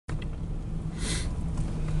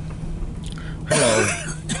Hello.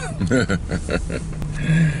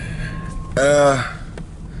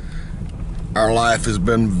 Our life has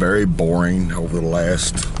been very boring over the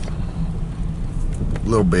last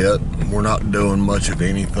little bit. We're not doing much of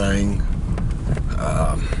anything.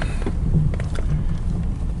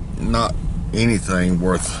 Not anything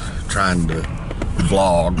worth trying to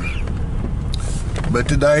vlog. But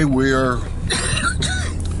today we're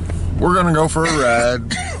gonna go for a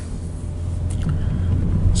ride.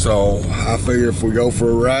 So I figure if we go for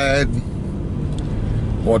a ride,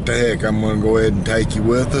 what the heck, I'm gonna go ahead and take you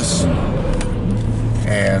with us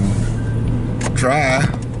and try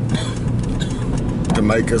to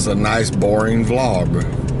make us a nice boring vlog.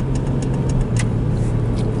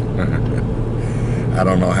 I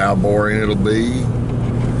don't know how boring it'll be,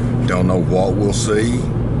 don't know what we'll see,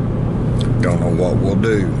 don't know what we'll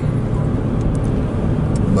do,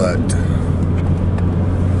 but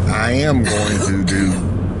I am going to do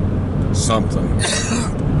something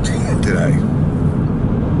today.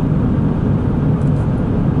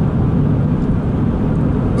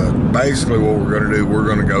 But basically what we're going to do, we're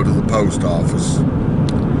going to go to the post office,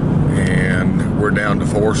 and we're down to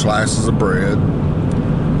 4 slices of bread,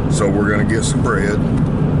 so we're going to get some bread.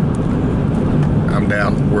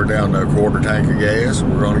 We're down to a 1/4 tank of gas.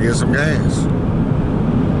 We're going to get some gas.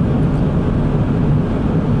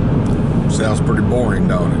 Sounds pretty boring,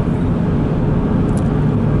 don't it?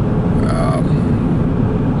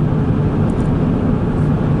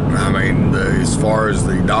 As far as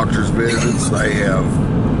the doctor's visits, they have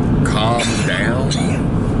calmed down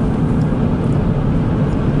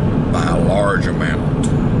by a large amount.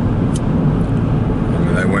 I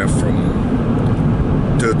mean, they went from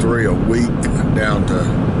 2 or 3 a week down to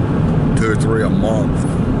 2 or 3 a month.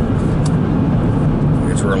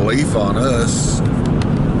 It's a relief on us,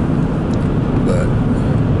 but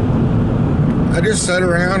I just sat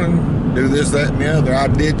around and do this, that, and the other. I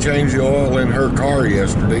did change the oil in her car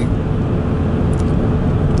yesterday.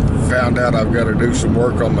 Found out I've got to do some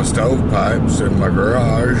work on my stovepipes in my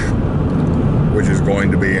garage, which is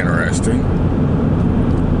going to be interesting.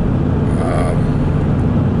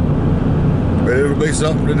 But it'll be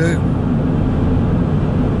something to do.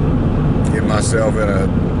 Get myself in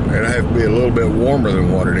it'll have to be a little bit warmer than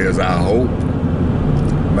what it is, I hope.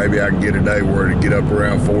 Maybe I can get a day where it'll get up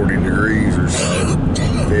around 40 degrees or so,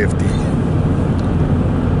 50.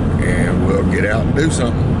 And we'll get out and do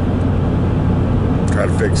something. Try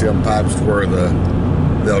to fix them pipes to where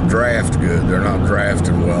they'll draft good. They're not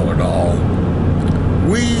drafting well at all.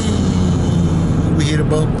 We hit a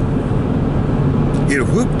bump. Hit a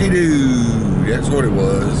whoop-de-doo. That's what it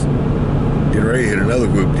was. Getting ready to hit another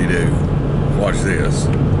whoop-de-doo. Watch this.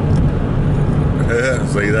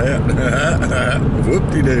 See that?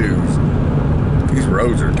 Whoop-de-doos. These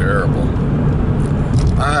roads are terrible.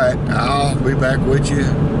 Alright, I'll be back with you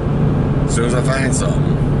as soon as I find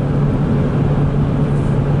something.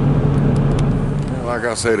 Like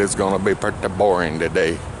I said, it's gonna be pretty boring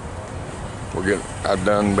today. I've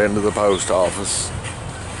done been to the post office.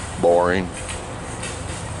 Boring.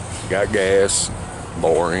 Got gas.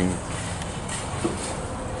 Boring.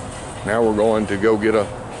 Now we're going to go get a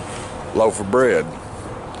loaf of bread.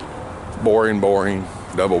 Boring, boring,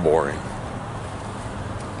 double boring.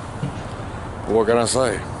 What can I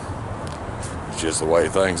say? It's just the way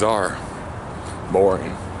things are.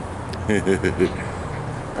 Boring.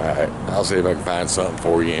 Alright, I'll see if I can find something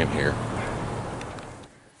for you in here.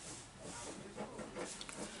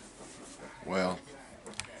 Well,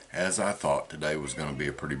 as I thought, today was going to be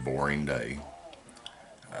a pretty boring day.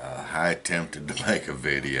 I attempted to make a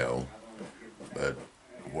video, but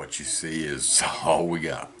what you see is all we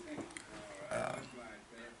got.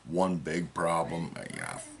 One big problem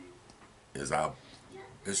is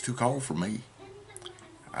it's too cold for me.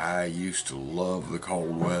 I used to love the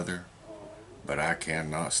cold weather, but I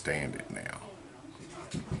cannot stand it now.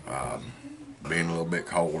 Being a little bit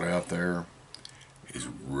cold out there is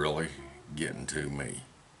really getting to me.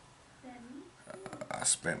 I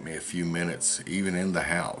spent me a few minutes even in the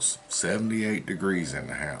house, 78 degrees in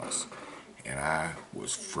the house, and I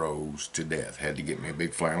was froze to death. Had to get me a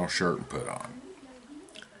big flannel shirt and put on.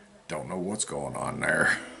 Don't know what's going on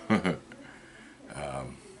there.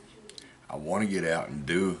 I want to get out and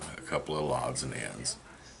do a couple of odds and ends,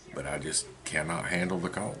 but I just cannot handle the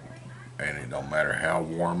cold. And it don't matter how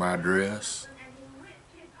warm I dress,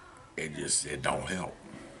 it don't help.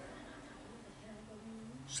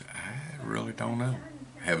 So I really don't know.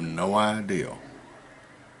 Have no idea.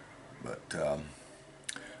 But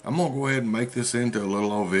I'm gonna go ahead and make this into a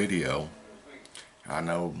little old video. I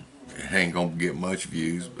know it ain't gonna get much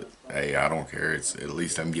views, but hey, I don't care. At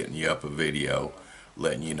least I'm getting you up a video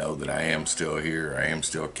letting you know that I am still here, I am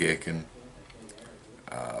still kicking.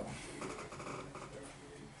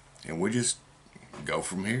 And we just go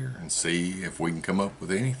from here and see if we can come up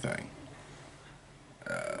with anything.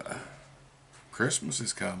 Christmas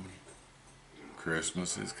is coming.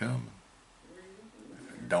 Christmas is coming.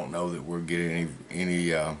 Don't know that we're getting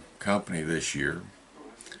any company this year.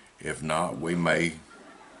 If not, we may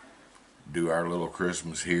do our little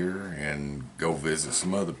Christmas here and go visit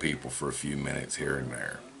some other people for a few minutes here and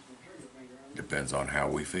there. Depends on how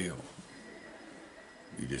we feel.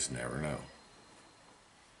 You just never know.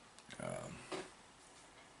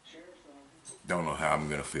 Don't know how I'm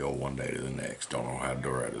going to feel one day to the next. Don't know how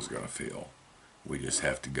Doretta's going to feel. We just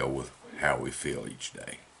have to go with how we feel each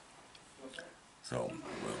day. So,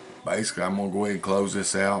 basically, I'm going to go ahead and close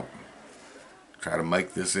this out. Try to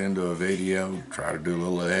make this into a video. Try to do a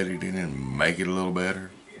little editing and make it a little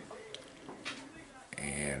better.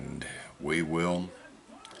 And we will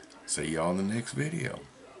see you on the next video.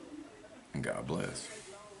 And God bless.